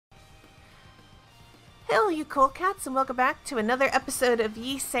Hello, you cool cats, and welcome back to another episode of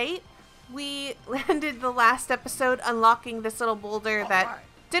VIII. We landed the last episode unlocking this little boulder that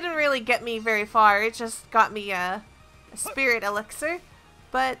didn't really get me very far. It just got me a spirit elixir,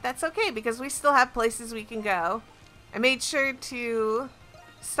 but that's okay because we still have places we can go. I made sure to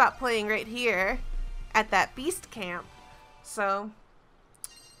stop playing right here at that beast camp, so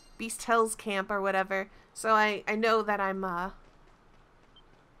Beast Hills camp or whatever. So I know that I'm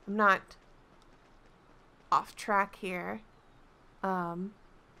not off track here. I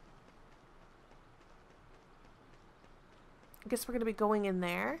guess we're gonna be going in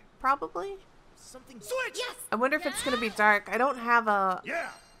there, probably. Something switch. Yes. I wonder if it's gonna be dark. I don't have a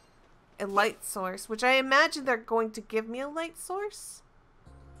light source, which I imagine they're going to give me a light source.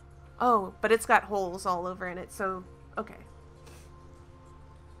 Oh, but it's got holes all over in it, so okay.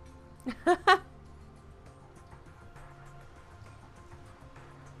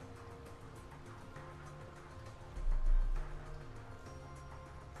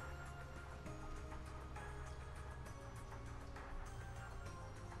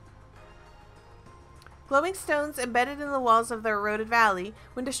 Glowing stones embedded in the walls of the eroded valley.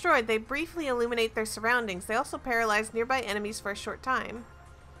 When destroyed, they briefly illuminate their surroundings. They also paralyze nearby enemies for a short time.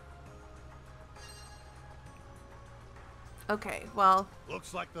 Okay, well...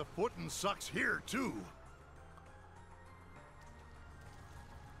 Looks like the footin' sucks here, too.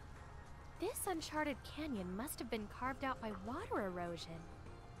 This uncharted canyon must have been carved out by water erosion.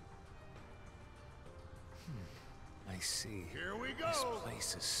 I see. Here we go. This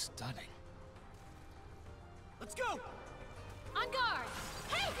place is stunning. Let's go. On guard!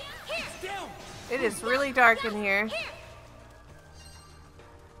 Hey! Here! Down. It is really dark in here.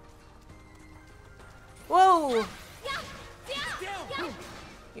 Whoa! Down.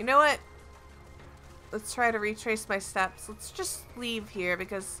 You know what? Let's try to retrace my steps. Let's just leave here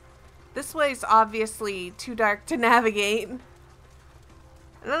because this way is obviously too dark to navigate. And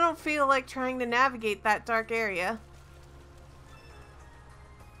I don't feel like trying to navigate that dark area.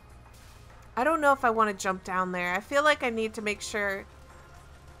 I don't know if I want to jump down there. I feel like I need to make sure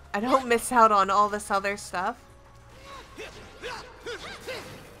I don't miss out on all this other stuff.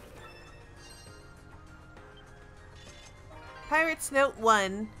 Pirates Note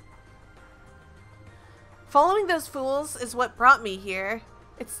 1. Following those fools is what brought me here.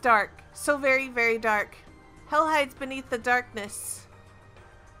 It's dark. So very, very dark. Hell hides beneath the darkness.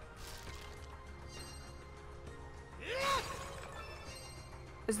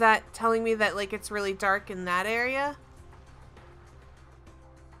 Is that telling me that, like, it's really dark in that area?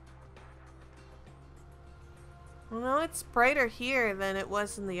 Well, no, it's brighter here than it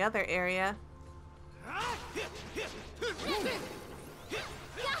was in the other area.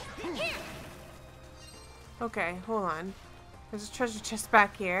 Okay, hold on. There's a treasure chest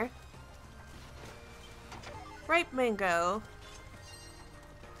back here. Ripe mango.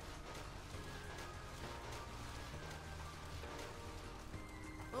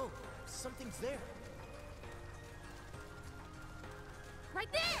 Oh, something's there.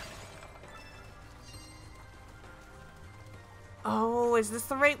 Right there! Oh, is this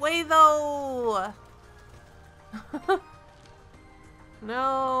the right way though?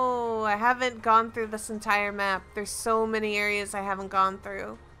 No, I haven't gone through this entire map. There's so many areas I haven't gone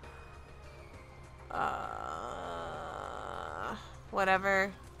through.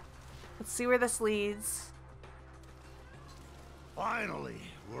 Whatever. Let's see where this leads. Finally,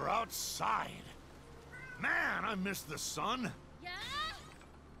 we're outside. Man, I miss the sun. Yeah?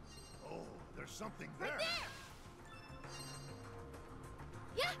 Oh, there's something there. Right there!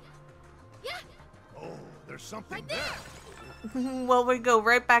 Yeah! Yeah! Oh, there's something Right there. there! Well, we go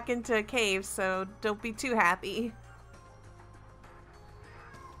right back into a cave, so don't be too happy.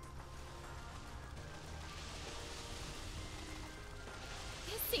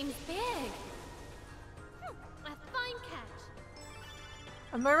 This seems big. A fine catch.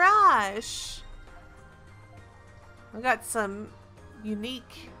 A mirage. We got some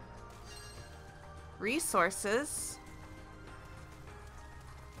unique resources.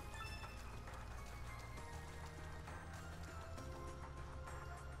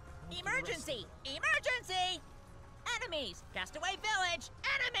 Emergency! Emergency! Enemies! Castaway village!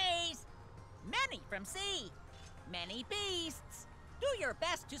 Enemies! Many from sea! Many beasts! Do your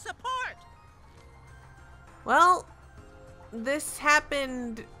best to support! Well, this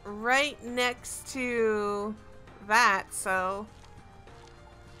happened right next to that, so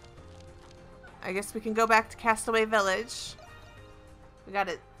I guess we can go back to Castaway Village. We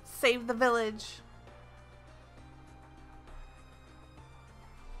gotta save the village.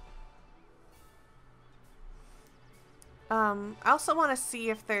 I also want to see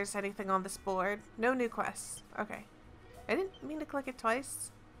if there's anything on this board. No new quests. Okay. I didn't mean to click it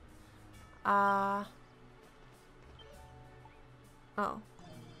twice. Oh.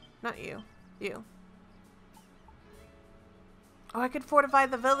 Not you. You. Oh, I could fortify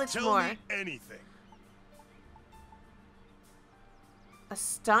the village more. Tell me anything. A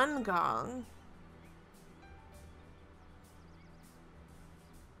stun gong.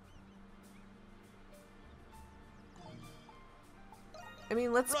 I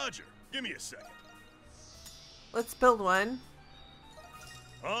mean, let's Roger, give me a second. build one.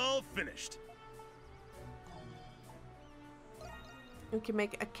 All finished. We can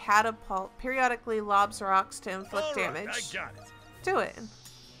make a catapult. Periodically lobs rocks to inflict All right, damage. I got it. Do it.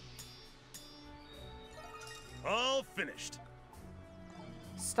 All finished.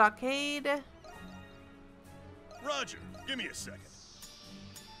 Stockade. Roger, give me a second.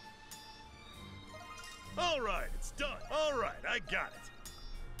 All right, it's done. All right, I got it.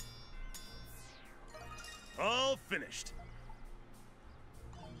 All finished.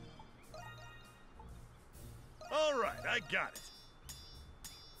 All right, I got it.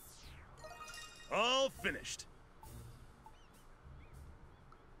 All finished.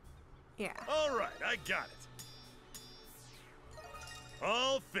 Yeah. All right, I got it.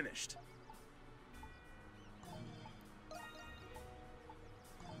 All finished.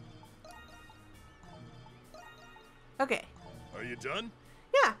 Okay. Are you done?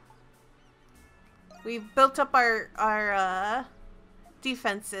 Yeah. We've built up our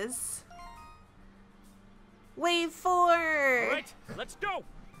defenses. Wave 4. All right, let's go.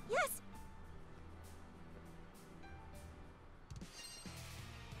 Yes.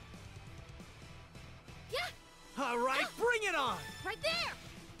 Yeah, All right, bring it on. right there.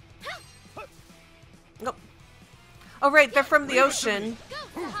 Nope. Oh right, they're from the ocean. Go,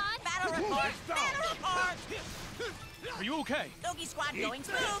 Sahan. Battle report! Battle report! Are you okay? Doggy squad going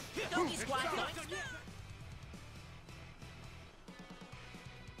smooth! Doggy squad going smooth!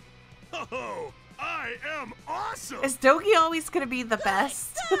 Oh, I am awesome! Is Dogi always gonna be the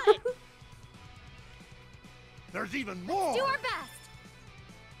best? Good! There's even more! Do our best.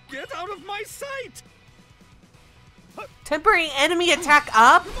 Get out of my sight! Temporary enemy attack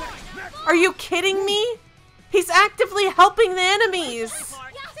up? Are you kidding me? He's actively helping the enemies.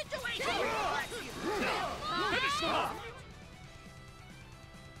 Report! Situation!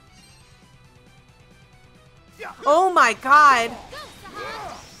 Oh my god. Go,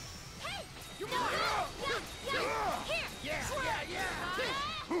 Sahan. Hey, you know Here.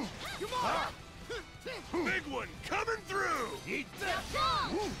 Big one coming through! Eat this!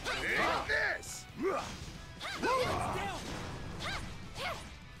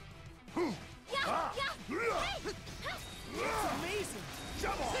 Amazing.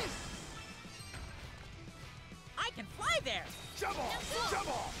 I can fly there! Double!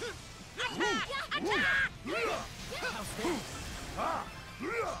 Double! Attack! Attack!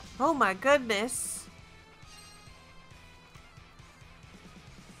 Oh my goodness.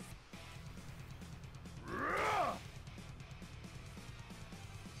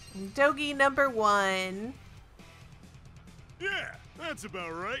 Dogi number 1. Yeah, that's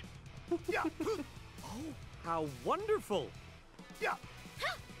about right. Yeah. Oh, how wonderful. Yeah.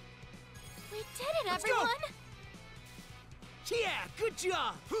 We did it, Let's go. everyone. Yeah, good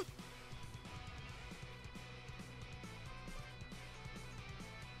job.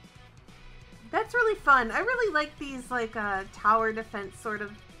 That's really fun. I really like these like tower defense sort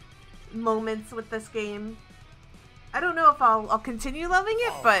of moments with this game. I don't know if I'll continue loving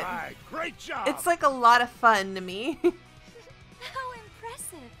it, but All right, great job! it's like a lot of fun to me. How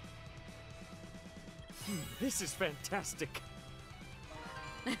impressive. This is fantastic.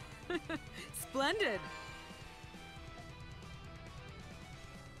 Splendid.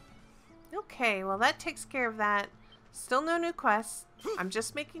 Okay, well that takes care of that. Still no new quests. I'm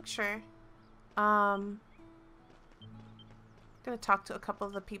just making sure. Gonna talk to a couple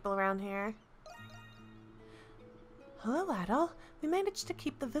of the people around here. Hello, Adol. We managed to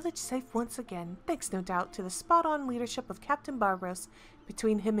keep the village safe once again, thanks no doubt to the spot-on leadership of Captain Barbaros.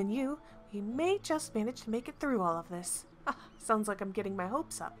 Between him and you, we may just manage to make it through all of this. Ah, sounds like I'm getting my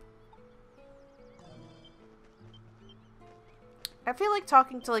hopes up. I feel like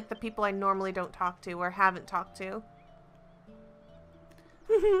talking to like the people I normally don't talk to or haven't talked to.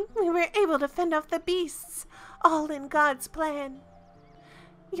 We were able to fend off the beasts, all in God's plan.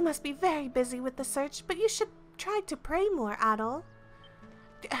 You must be very busy with the search, but you should try to pray more, Adol.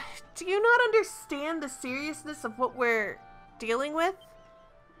 Do you not understand the seriousness of what we're dealing with?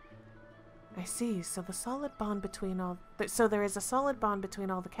 I see. So there is a solid bond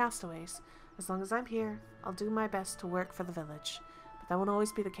between all the castaways. As long as I'm here, I'll do my best to work for the village. But that won't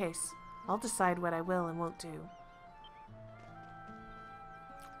always be the case. I'll decide what I will and won't do.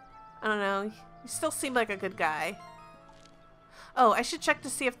 I don't know. You still seem like a good guy. Oh, I should check to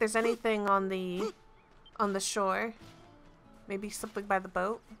see if there's anything on the shore. Maybe something by the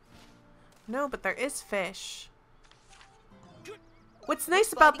boat? No, but there is fish. What's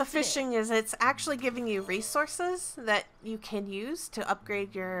nice about the fishing is it's actually giving you resources that you can use to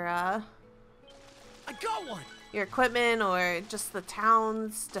upgrade your I got one. your equipment or just the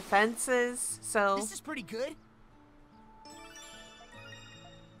town's defenses. So This is pretty good.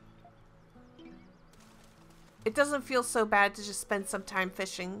 it doesn't feel so bad to just spend some time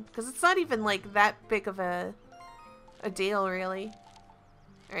fishing because it's not even like that big of a deal really.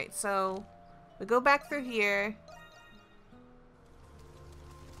 All right, so we go back through here.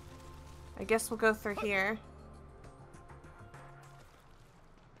 I guess we'll go through here.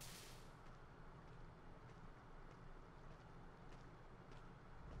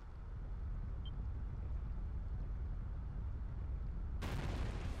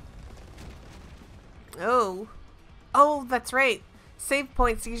 Oh. Oh, that's right. Save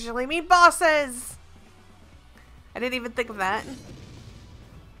points usually mean bosses! I didn't even think of that.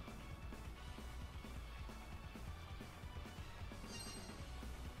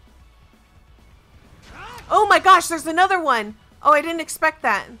 Oh my gosh, there's another one! Oh, I didn't expect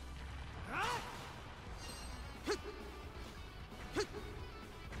that.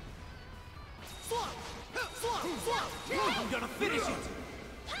 I'm gonna finish it.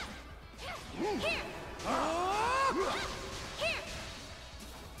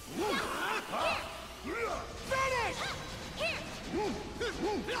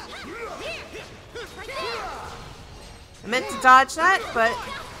 I meant to dodge that, but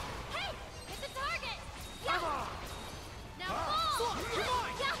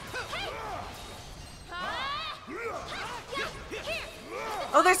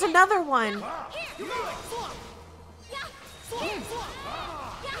oh, there's another one.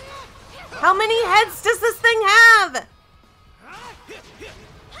 How many heads does this thing have?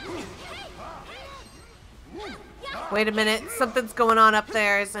 Wait a minute, something's going on up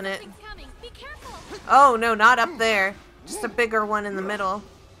there, isn't it? Oh no, not up there. Just a bigger one in the middle.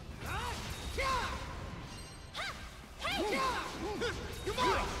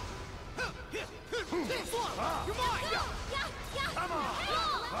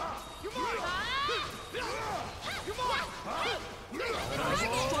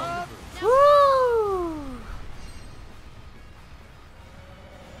 Woo!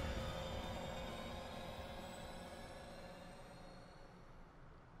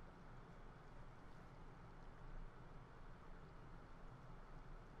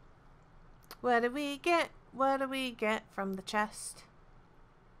 What do we get? What do we get from the chest?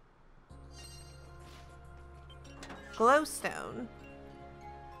 Glowstone.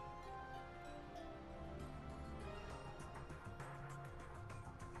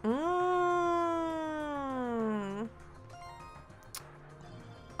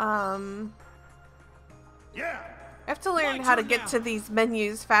 Yeah. I have to learn how to get to these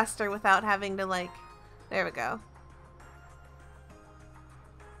menus faster without having to like, there we go.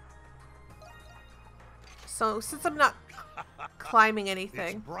 So since I'm not climbing It's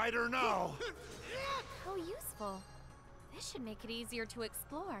anything. brighter now. How useful. This should make it easier to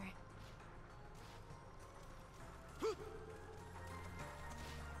explore.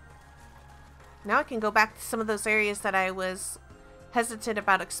 Now I can go back to some of those areas that I was hesitant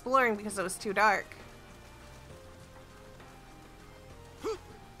about exploring because it was too dark.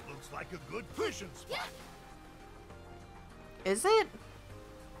 Looks like a good fishing spot. Is it?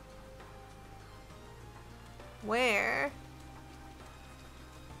 Where?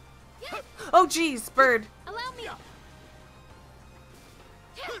 Oh geez, bird. Allow me.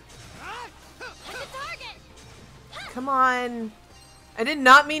 Hit the target. Come on. I did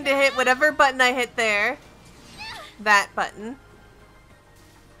not mean to hit whatever button I hit there. That button.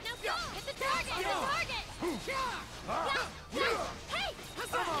 Now go. Hit the target. Hit the target. Hey.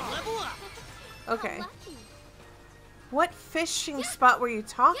 Level up. Okay. How lucky. What fishing spot were you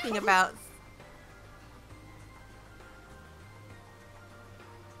talking about?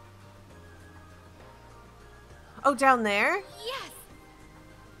 Oh, down there? Yes.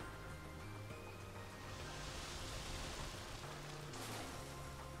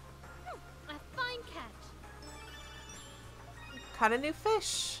 A fine catch. Caught a new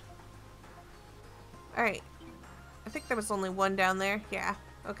fish. Alright. I think there was only one down there. Yeah.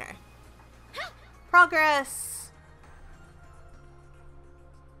 Okay. Progress!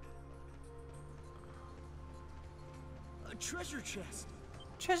 A treasure chest.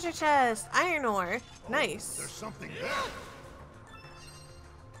 Treasure chest, iron ore. Nice. There's something there.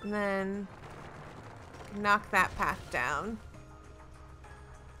 And then knock that path down.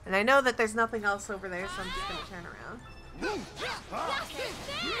 And I know that there's nothing else over there, so I'm just gonna turn around.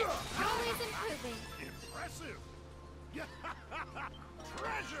 Always improving. Impressive.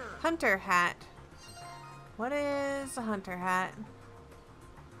 Treasure. Hunter hat. What is a hunter hat?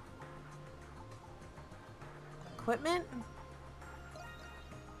 Equipment?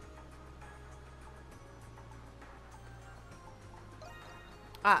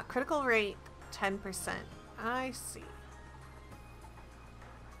 Ah, critical rate 10%. I see.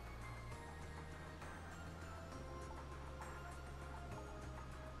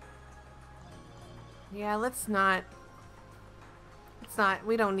 Yeah, let's not.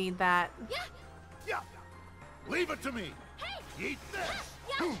 We don't need that. Yeah. Leave it to me. Eat this.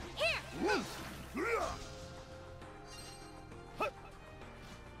 Yeah, here.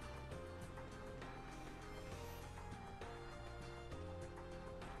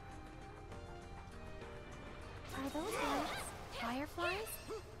 Are those lights fireflies?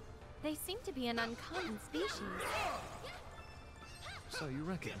 They seem to be an uncommon species. So you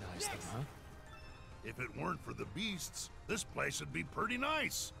recognize them, huh? If it weren't for the beasts, this place would be pretty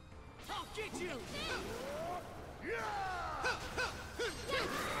nice. I'll get you!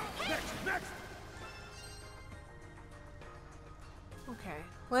 Next. Okay,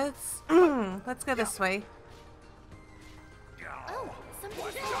 let's let's go this way. Oh,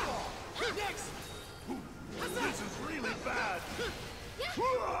 something's there. Next! This is really bad.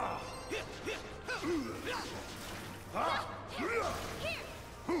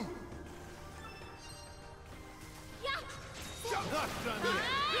 Not done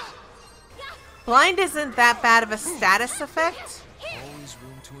yet. Blind isn't that bad of a status effect. Always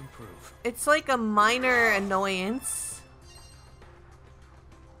room to improve. It's like a minor annoyance.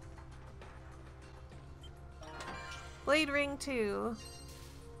 Blade ring 2.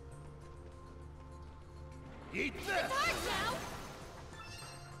 Eat this.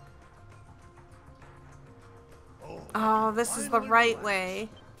 Oh, this is the finally right relax. way.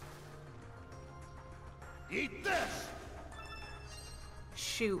 Eat this.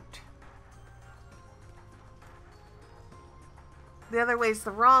 Shoot. The other way's the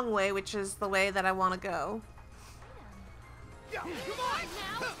wrong way, which is the way that I want to go. Yeah. Come on.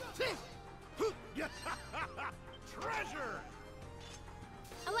 Treasure.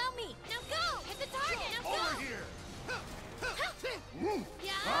 Allow me. Now go. Hit the target. Now go. Over here.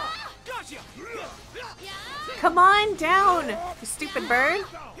 Yeah. Gotcha! Yeah. Come on down, you stupid bird.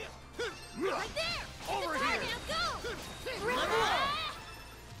 Right there. Over Hit the target. here. Now go.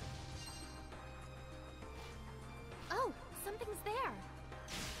 Oh, something's there.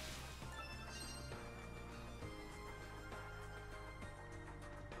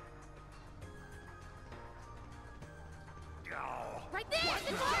 Right there. Hit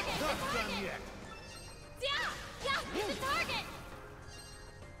the target. Hit the Not done target. yet. Yeah. Hit the target.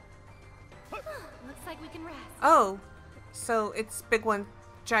 Looks like we can rest. Oh, so it's big one,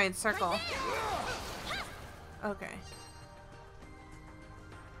 giant circle. Right there. Okay.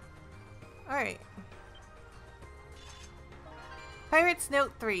 Alright. Pirate's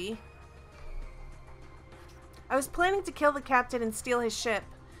Note 3. I was planning to kill the captain and steal his ship,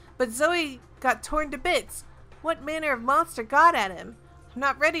 but Zoe got torn to bits. What manner of monster got at him? I'm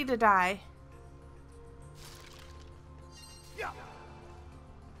not ready to die. Yeah.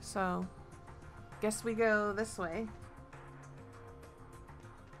 So, guess we go this way.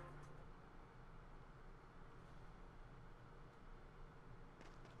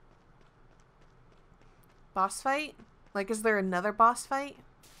 Boss fight? Like, is there another boss fight?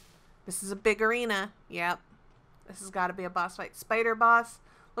 This is a big arena. Yep. This has got to be a boss fight. Spider boss.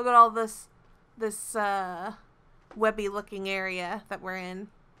 Look at all this webby looking area that we're in.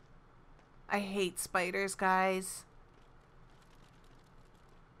 I hate spiders, guys.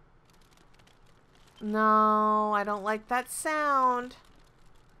 No, I don't like that sound.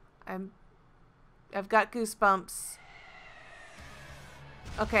 I've got goosebumps.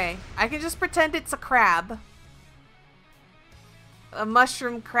 Okay, I can just pretend it's a crab. A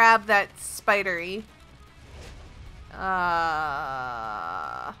mushroom crab that's spidery.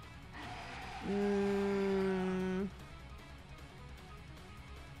 Yeah.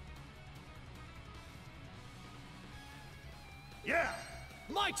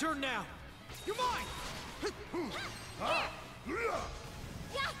 My turn now! You're mine! Yeah.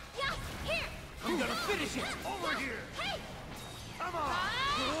 Here. I'm gonna finish it! Over here. Hey. Come on.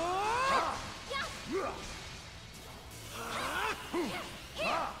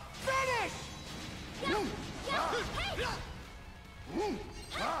 Yeah. Finish! Hey.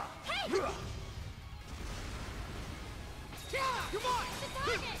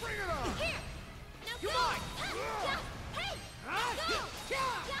 Bring it on! Here! Now You're go! mine! Hey! Huh? Go!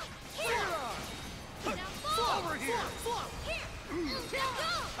 Bring Here! it on! Now fall! Over here! Slow! Here! Now go!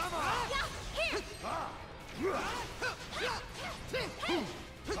 Come on! Here! Hey!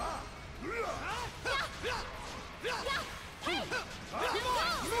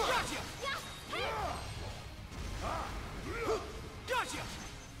 Gotcha!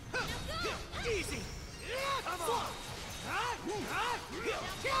 Gotcha! Easy! Slow!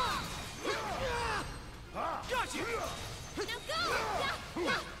 Gotcha! Now go! Here!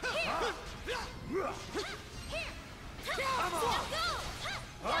 Come on! Now go!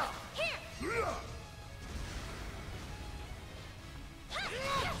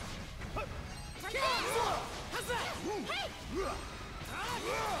 Here! Right there! How's that? Hey!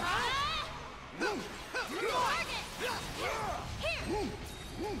 Target! Here!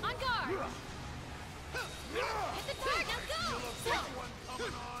 On guard! Hit the target! Now go!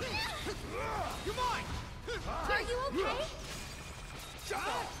 You're mine! Are you okay? Oh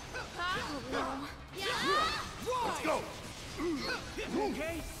no. Yeah! Let's go! You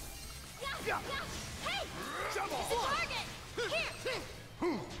okay? Yeah! Hey! Jump Hit the off! target! Here!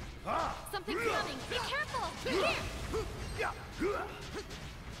 Something's coming! Be careful! Here!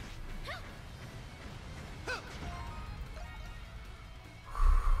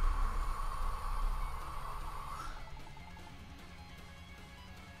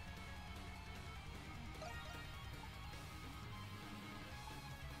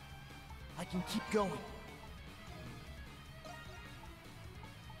 I can keep going.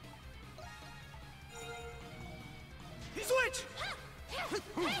 Switch! Hey!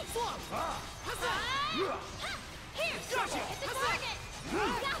 Slow! How's that? Here! Gotcha! Hit the How's that?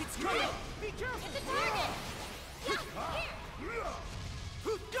 target! It's coming! Be careful! Hit the target! Here!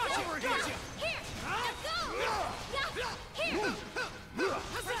 Gotcha! Over here. Gotcha! Here! Now go! Here!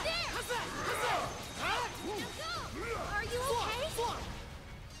 How's that? How's that? How's that? Now go! Are you Slow! okay? Slow!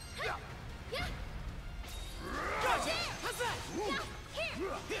 Yeah! Gotcha! How's that? Here! Now go!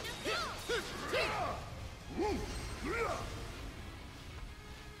 Here!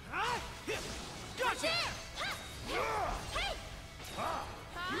 Gotcha! Hey!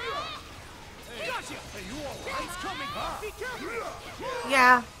 Gotcha! Hey, you all right? It's coming! Be careful!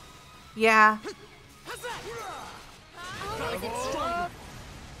 Yeah. Yeah. How's that? Oh, is it strong?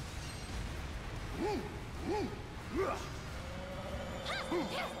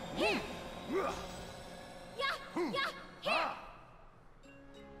 Here! Yeah! Here!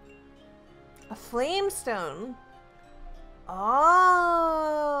 A flamestone. Oh.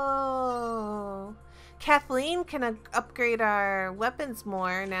 Kathleen can upgrade our weapons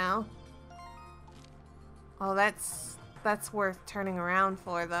more now. Oh, that's worth turning around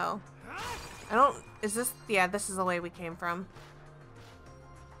for, though. I don't... Is this... Yeah, this is the way we came from.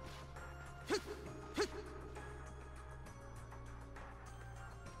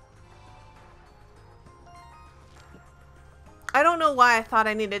 I don't know why I thought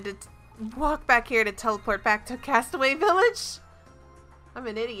I needed to walk back here to teleport back to Castaway Village. I'm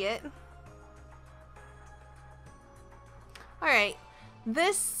an idiot. Alright.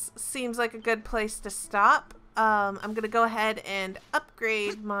 This seems like a good place to stop. I'm gonna go ahead and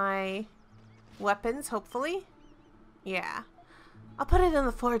upgrade my weapons, hopefully. Yeah. I'll put it in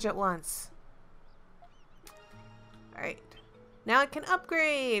the forge at once. Alright. Now I can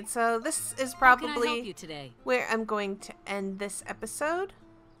upgrade. So this is How can I help probably you today? where I'm going to end this episode.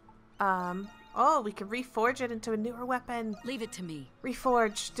 Oh, we can reforge it into a newer weapon. Leave it to me.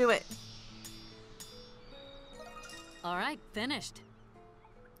 Reforge, do it. All right, finished.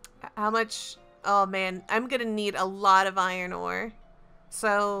 How much? Oh man, I'm gonna need a lot of iron ore.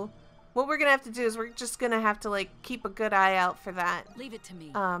 So what we're gonna have to do is we're just gonna have to like keep a good eye out for that. Leave it to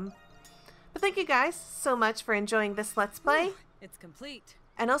me. But thank you guys so much for enjoying this Let's Play, It's complete.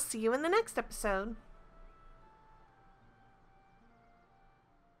 and I'll see you in the next episode.